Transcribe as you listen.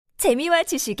재미와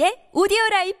지식의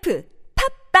오디오라이프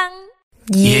팝빵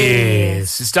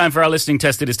Yes, it's time for our listening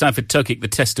test. It is time for Tokic, the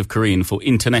test of Korean for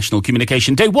international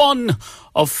communication. Day 1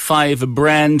 of 5, a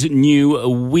brand new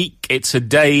week. It's a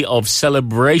day of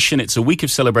celebration. It's a week of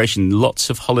celebration.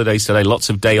 Lots of holidays today, lots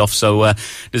of day off. So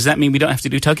does that mean we don't have to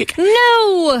do Tokic?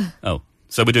 No! Oh,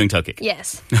 so we're doing Tokic?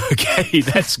 Yes. Okay,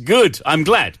 that's good. I'm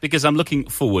glad because I'm looking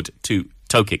forward to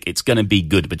Tokic. It's going to be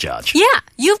good, Bajaj. Yeah,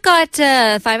 you've got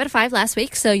 5 out of 5 last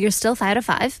week, so you're still 5 out of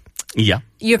 5. Yeah.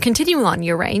 You're continuing on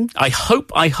your reign. I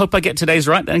hope I get today's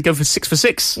right and go for 6 for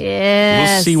 6. Yes.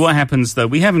 We'll see what happens, though.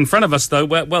 We have in front of us, though,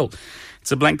 well,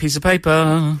 it's a blank piece of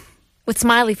paper. With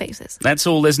smiley faces. That's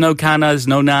all. There's no kana, there's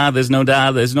no na, there's no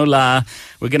da, there's no la.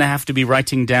 We're going to have to be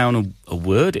writing down a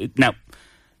word. Now,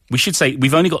 we should say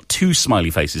we've only got 2 smiley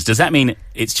faces. Does that mean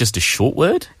it's just a short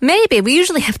word? Maybe. We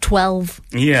usually have 12.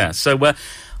 Yeah, so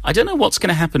I don't know what's going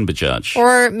to happen, Bajaj.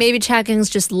 Or maybe Chagung's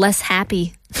just less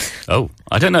happy. Oh,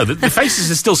 I don't know. The faces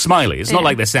are still smiley. It's not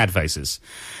like they're sad faces.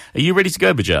 Are you ready to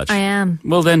go, Bajaj? I am.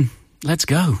 Well then, let's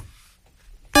go.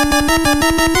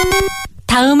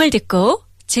 다음을 듣고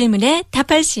질문에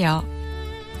답하시오.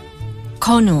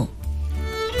 건우.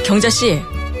 경자씨,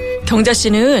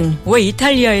 경자씨는 왜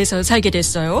이탈리아에서 살게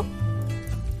됐어요?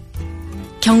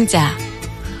 경자.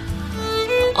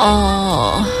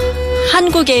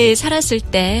 한국에 살았을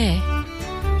때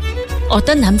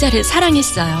어떤 남자를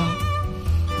사랑했어요.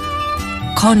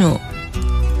 건우.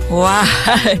 와,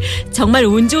 정말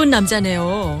운 좋은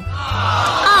남자네요.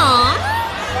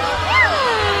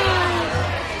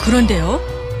 그런데요?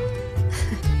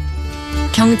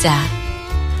 경자.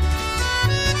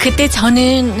 그때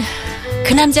저는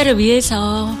그 남자를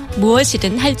위해서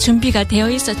무엇이든 할 준비가 되어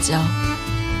있었죠.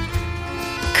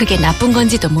 그게 나쁜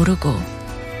건지도 모르고.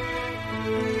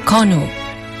 건우.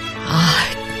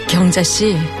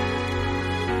 경자씨.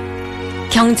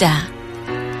 경자.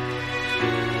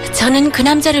 저는 그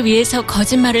남자를 위해서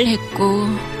거짓말을 했고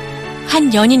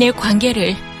한 연인의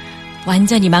관계를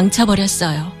완전히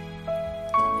망쳐버렸어요.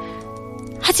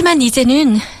 하지만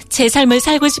이제는 제 삶을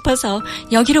살고 싶어서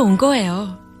여기로 온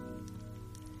거예요.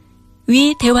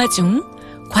 위 대화 중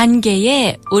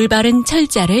관계의 올바른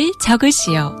철자를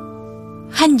적으시오.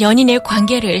 한 연인의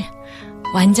관계를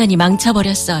완전히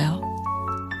망쳐버렸어요.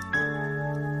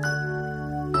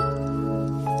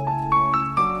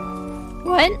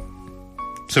 What?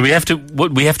 So we have to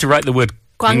write the word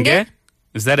관계?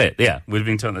 Is that it? Yeah, we've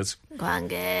been told that's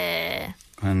관계.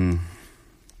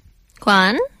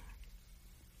 관.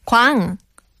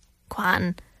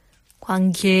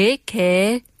 관계,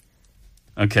 개.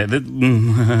 Okay.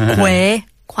 괴,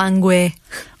 관괴.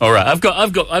 All right. I've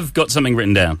got something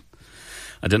written down.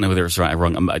 I don't know whether it's right or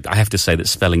wrong. I have to say that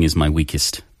spelling is my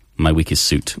weakest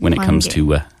suit when it comes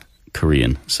to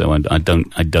Korean. So I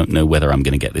don't know whether I'm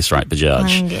going to get this right, Bajaj.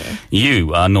 관계.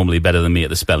 You are normally better than me at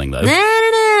the spelling, though. No.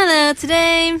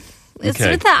 Today, it's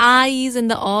Okay. with the I's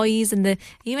and the O's and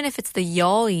even if it's the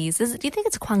Yo's. Do you think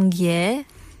it's 관계?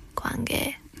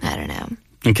 관계. I don't know.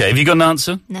 Okay. Have you got an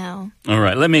answer? No. All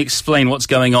right, let me explain what's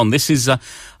going on. This is,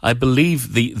 I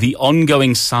believe, the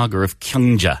ongoing saga of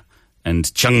Kyungja and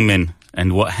Jungmin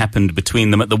and what happened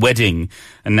between them at the wedding.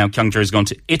 And now Kyungja has gone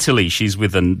to Italy. She's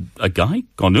with a guy,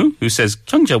 Gonu, who says,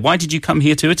 Kyungja, why did you come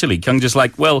here to Italy? Kyungja's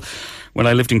like, well, when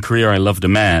I lived in Korea, I loved a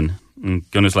man. And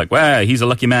Gonu's like, well, he's a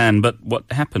lucky man, but what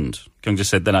happened? Kyungja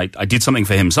said that I did something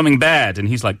for him, something bad. And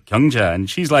he's like, Kyungja. And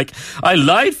she's like, I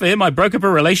lied for him. I broke up a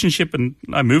relationship and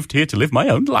I moved here to live my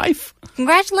own life.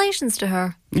 Congratulations to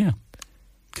her. Yeah.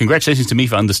 Congratulations to me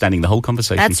for understanding the whole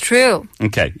conversation. That's true.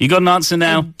 Okay. You got an answer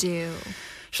now? I do.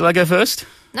 Shall I go first?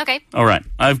 Okay. All right.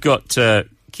 I've got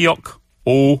kiok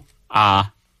o a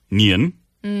nian.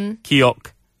 Kiok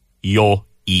yo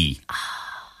i.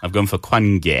 I've gone for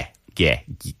관계. Yeah.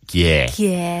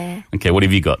 Yeah. Okay, what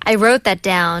have you got? I wrote that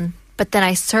down, but then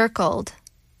I circled.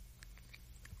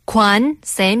 관,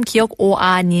 same, 기억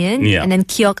오아니은, Yeah. and then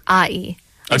기억 아이.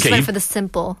 I just Okay, went for the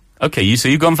simple. Okay, so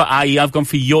you've gone for ai, I've gone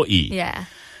for yoi. Yeah.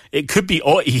 It could be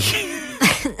oi.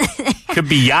 Could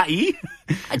be yai.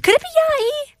 Could it be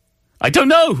ya'i? I don't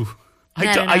know. I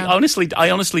don't know.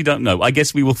 I honestly don't know. I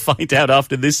guess we will find out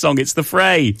after this song. It's The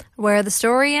Fray. Where the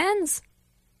story ends.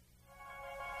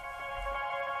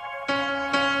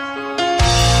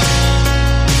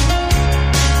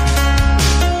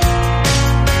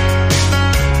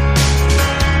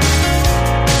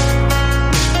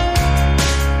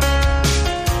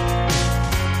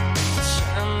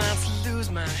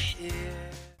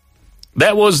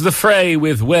 That was The Fray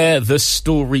with Where the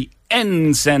Story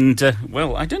Ends. And,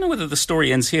 well, I don't know whether the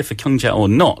story ends here for Kyungja or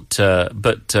not,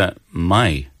 but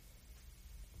my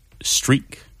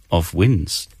streak of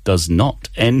wins does not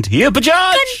end here.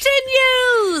 Bajaj!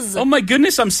 Continues! Oh my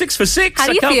goodness, I'm 6 for 6. How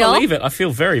do I you can't feel? believe it. I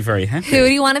feel very, very happy. Who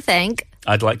do you want to thank?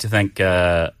 I'd like to thank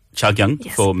Chagyung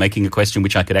Yes. for making a question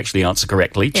which I could actually answer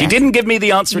correctly. She Yes. didn't give me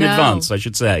the answer in No. advance, I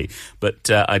should say. But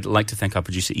I'd like to thank our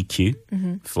producer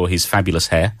EQ for his fabulous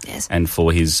hair Yes. and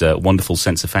for his wonderful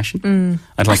sense of fashion.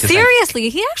 I'd like to thank... Seriously,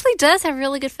 he actually does have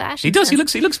really good fashion. He does. He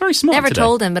sense. looks very smart Never today.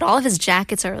 told him, but all of his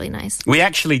jackets are really nice. We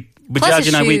actually... Plus Bajaj his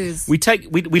and I, shoes.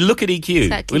 we look at EQ. He's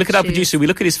got We look at our cute producer. We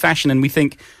look at his fashion and we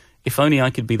think, if only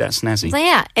I could be that snazzy. So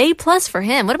yeah, A+ for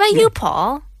him. What about you,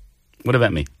 Paul? What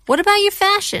about me? What about your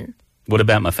fashion? What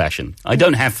about my fashion? I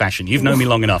don't have fashion. You've known me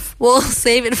long enough. We'll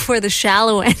save it for the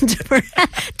shallow end.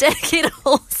 Dedicate a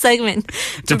whole segment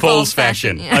To Paul's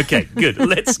fashion. Yeah. Okay, good.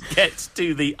 Let's get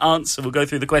to the answer. We'll go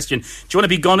through the question. Do you want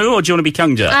to be Gonu or do you want to be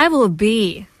Kyungja? I will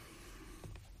be.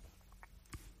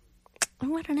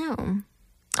 Oh, I don't know.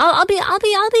 I'll be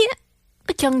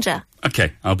a Kyungja.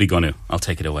 Okay, I'll be Gonu. I'll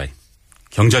take it away.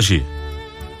 경자 씨.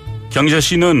 경자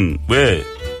씨는 왜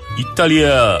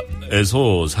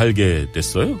이탈리아에서 살게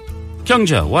됐어요?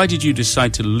 경자, why did you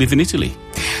decide to live in Italy?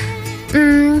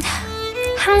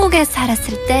 한국에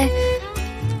살았을 때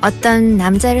어떤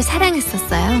남자를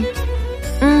사랑했었어요.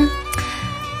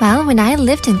 Well, when I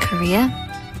lived in Korea,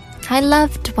 I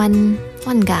loved one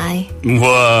guy.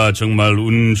 와, 정말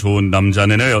운 좋은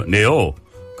남자네요.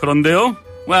 그런데요?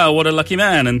 Wow, what a lucky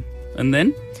man. And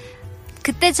then?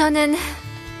 그때 저는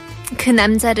그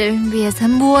남자를 위해서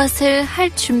무엇을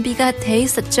할 준비가 돼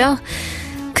있었죠.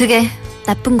 그게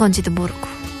나쁜 건지도 모르고.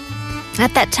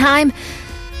 At that time,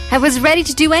 I was ready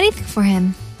to do anything for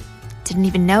him. Didn't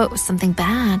even know it was something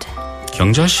bad.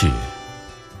 경자 씨.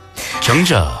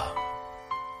 경자.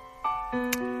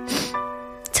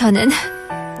 저는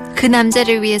그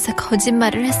남자를 위해서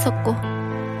거짓말을 했었고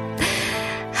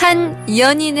한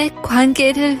연인의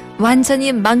관계를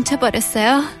완전히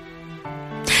망쳐버렸어요.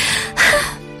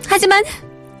 하지만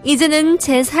이제는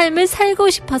제 삶을 살고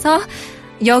싶어서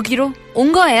여기로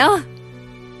온 거예요.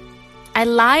 I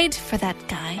lied for that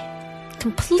guy.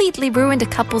 Completely ruined a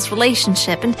couple's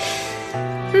relationship and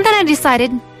then I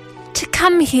decided to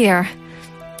come here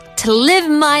to live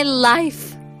my life.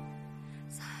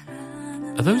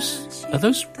 Are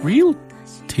those real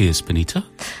tears, Benita?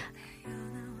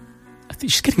 I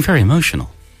think she's getting very emotional.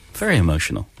 Very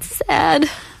emotional. Sad.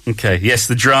 Okay, yes,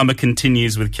 the drama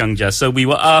continues with Kyungja. So we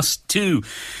were asked to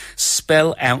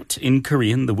spell out in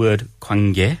Korean the word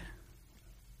관계.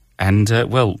 And,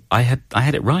 well, I had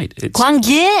it right. It's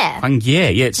관계.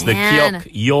 관계. Yeah, it's the Man. kiok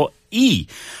yo e.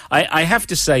 I have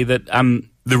to say that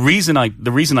the reason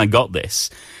I got this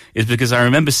is because I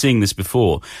remember seeing this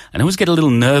before, and I always get a little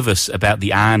nervous about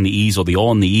the a and the e's, or the o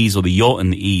and the e's, or the yo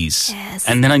and the e's. Yes.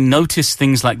 And then I notice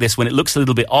things like this when it looks a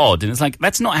little bit odd, and it's like,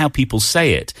 that's not how people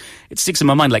say it. It sticks in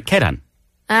my mind like keran.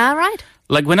 All right.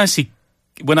 Like when I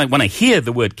hear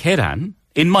the word keran,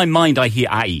 in my mind I hear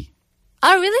ai.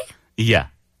 Oh, really? Yeah.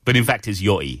 But in fact it's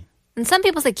yoi. And some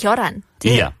people say 결혼,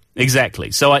 too. Yeah.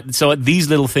 Exactly. So these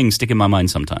little things stick in my mind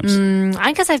sometimes.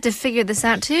 I guess I have to figure this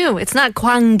out, too. It's not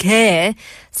관계.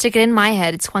 Stick it in my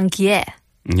head. It's 관계.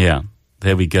 Yeah.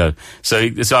 There we go. So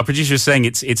our producer is saying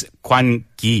it's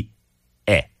관계.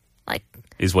 Like,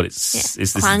 Is what it's Yeah.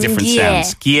 is this different 관계.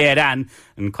 sounds. 기에란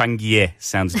and 관계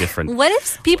sounds different. what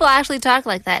if people actually talk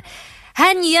like that?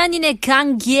 한 연인의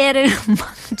관계를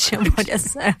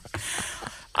망쳐버렸어요.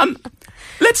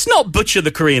 Let's not butcher the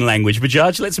Korean language,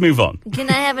 Bajaj. Let's move on. Can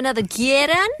I have another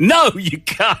계란? No, you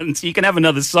can't. You can have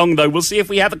another song though. We'll see if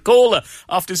we have a caller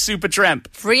after Supertramp.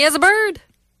 Free as a bird.